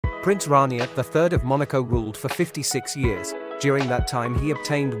Prince Rainier III of Monaco ruled for 56 years. During that time he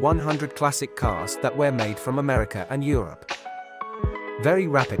obtained 100 classic cars that were made from America and Europe. Very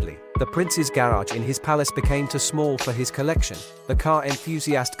rapidly, the prince's garage in his palace became too small for his collection. The car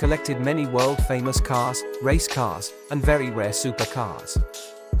enthusiast collected many world-famous cars, race cars, and very rare supercars.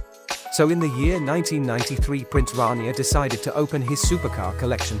 So in the year 1993 Prince Rainier decided to open his supercar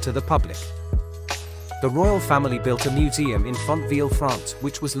collection to the public. The royal family built a museum in Unveiled, France,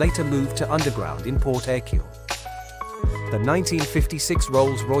 which was later moved to underground in Port Hercule. The 1956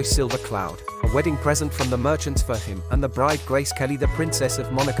 Rolls-Royce Silver Cloud, a wedding present from the merchants for him and the bride Grace Kelly, the Princess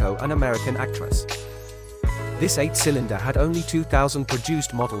of Monaco, an American actress. This 8-cylinder had only 2,000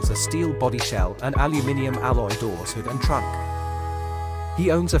 produced models, a steel body shell and aluminium alloy doors, hood and trunk. He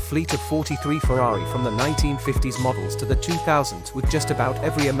owns a fleet of 43 Ferrari from the 1950s models to the 2000s, with just about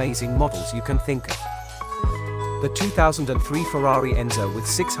every amazing models you can think of. The 2003 Ferrari Enzo with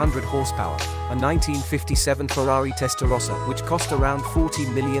 600 horsepower, a 1957 Ferrari Testarossa which cost around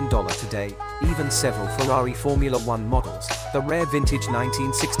 $40 million today, even several Ferrari Formula 1 models, the rare vintage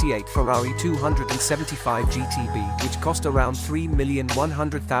 1968 Ferrari 275 GTB which cost around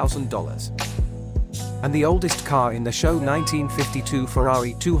 $3,100,000. And the oldest car in the show, 1952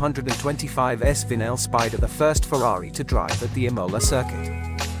 Ferrari 225 S Vinale Spider, the first Ferrari to drive at the Imola circuit.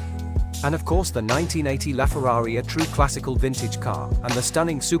 And of course the 1980 LaFerrari, a true classical vintage car, and the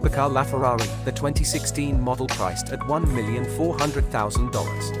stunning supercar LaFerrari, the 2016 model priced at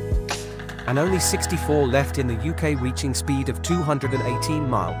 $1,400,000. And only 64 left in the UK, reaching speed of 218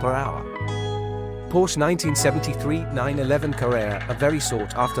 mph. Porsche 1973 911 Carrera, a very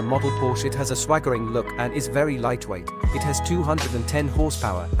sought after model Porsche. It has a swaggering look and is very lightweight. It has 210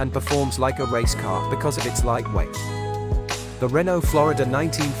 horsepower and performs like a race car because of its lightweight. The Renault Florida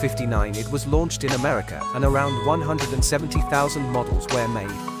 1959, it was launched in America and around 170,000 models were made.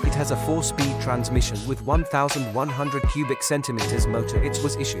 It has a 4-speed transmission with 1,100 cubic centimeters motor. It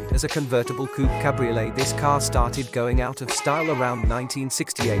was issued as a convertible coupe cabriolet. This car started going out of style around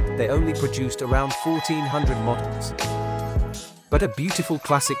 1968. They only produced around 1,400 models. But a beautiful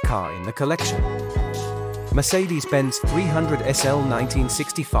classic car in the collection. Mercedes-Benz 300 SL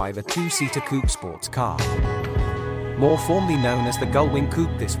 1965, a 2-seater coupe sports car. More formally known as the Gullwing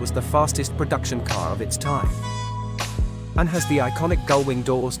Coupe, this was the fastest production car of its time. And has the iconic gullwing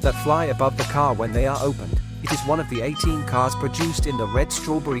doors that fly above the car when they are opened. It is one of the 18 cars produced in the red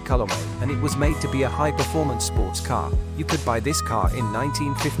strawberry colorway, and it was made to be a high-performance sports car. You could buy this car in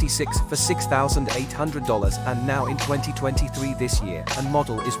 1956 for $6,800, and now in 2023 this year, and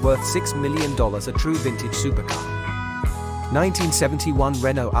model is worth $6 million, a true vintage supercar. 1971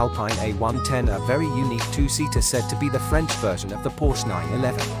 Renault Alpine A110, a very unique 2-seater said to be the French version of the Porsche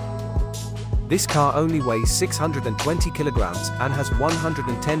 911. This car only weighs 620 kilograms and has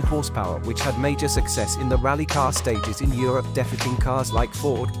 110 horsepower, which had major success in the rally car stages in Europe, defeating cars like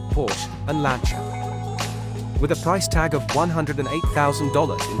Ford, Porsche, and Lancia. With a price tag of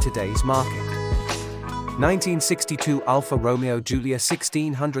 $108,000 in today's market. 1962 Alfa Romeo Giulia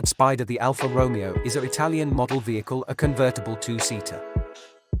 1600 Spider. The Alfa Romeo is an Italian model vehicle, a convertible 2-seater.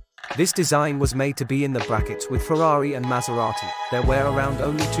 This design was made to be in the brackets with Ferrari and Maserati. There were around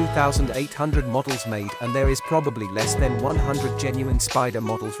only 2,800 models made, and there is probably less than 100 genuine Spider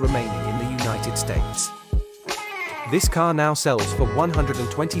models remaining in the United States. This car now sells for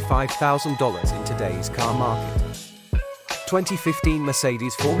 $125,000 in today's car market. 2015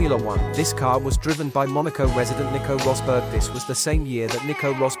 Mercedes Formula 1. This car was driven by Monaco resident Nico Rosberg. This was the same year that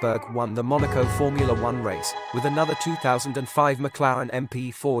Nico Rosberg won the Monaco Formula 1 race, with another 2005 McLaren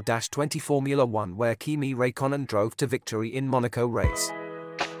MP4-20 Formula 1 where Kimi Räikkönen drove to victory in Monaco race.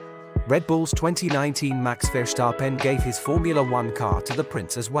 Red Bull's 2019 Max Verstappen gave his Formula 1 car to the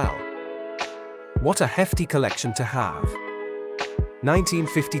Prince as well. What a hefty collection to have.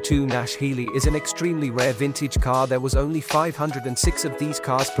 1952 Nash Healey is an extremely rare vintage car. There was only 506 of these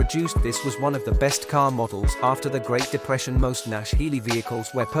cars produced. This was one of the best car models after the Great Depression. Most Nash Healey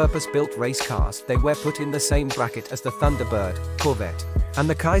vehicles were purpose-built race cars. They were put in the same bracket as the Thunderbird, Corvette, and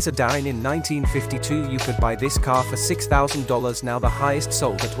the Kaiser Darin. In 1952 you could buy this car for $6,000, now the highest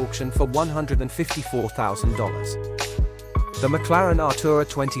sold at auction for $154,000. The McLaren Artura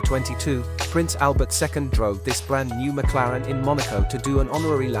 2022, Prince Albert II drove this brand new McLaren in Monaco to do an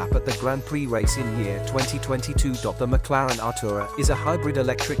honorary lap at the Grand Prix race in year 2022. The McLaren Artura is a hybrid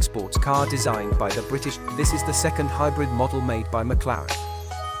electric sports car designed by the British. This is the second hybrid model made by McLaren.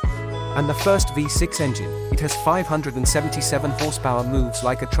 And the first V6 engine. It has 577 horsepower, moves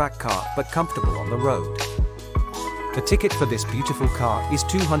like a track car, but comfortable on the road. The ticket for this beautiful car is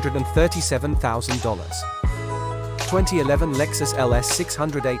 $237,000. 2011 Lexus LS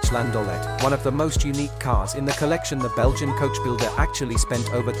 600h Landaulet, one of the most unique cars in the collection. The Belgian coach builder actually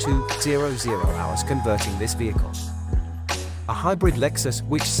spent over 200 hours converting this vehicle. A hybrid Lexus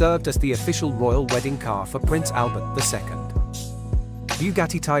which served as the official royal wedding car for Prince Albert II.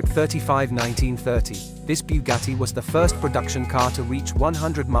 Bugatti Type 35 1930. This Bugatti was the first production car to reach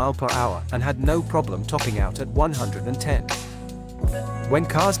 100 miles per hour and had no problem topping out at 110. When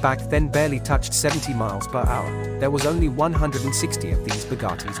cars back then barely touched 70 miles per hour, there was only 160 of these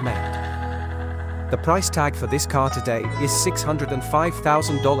Bugattis made. The price tag for this car today is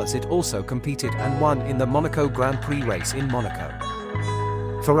 $605,000. It also competed and won in the Monaco Grand Prix race in Monaco.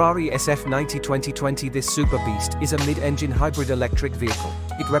 Ferrari SF90 2020. This super beast is a mid-engine hybrid electric vehicle.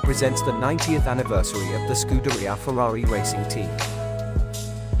 It represents the 90th anniversary of the Scuderia Ferrari racing team.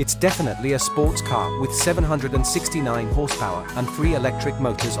 It's definitely a sports car with 769 horsepower and 3 electric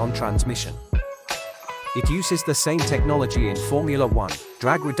motors on transmission. It uses the same technology in Formula 1,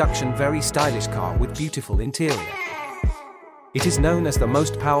 drag reduction. Very stylish car with beautiful interior. It is known as the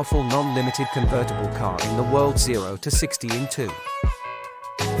most powerful non-limited convertible car in the world. 0 to 60 in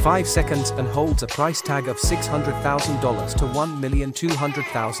 2.5 seconds and holds a price tag of $600,000 to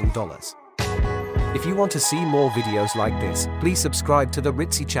 $1,200,000. If you want to see more videos like this, please subscribe to the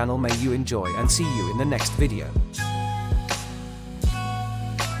RITZY channel. May you enjoy and see you in the next video.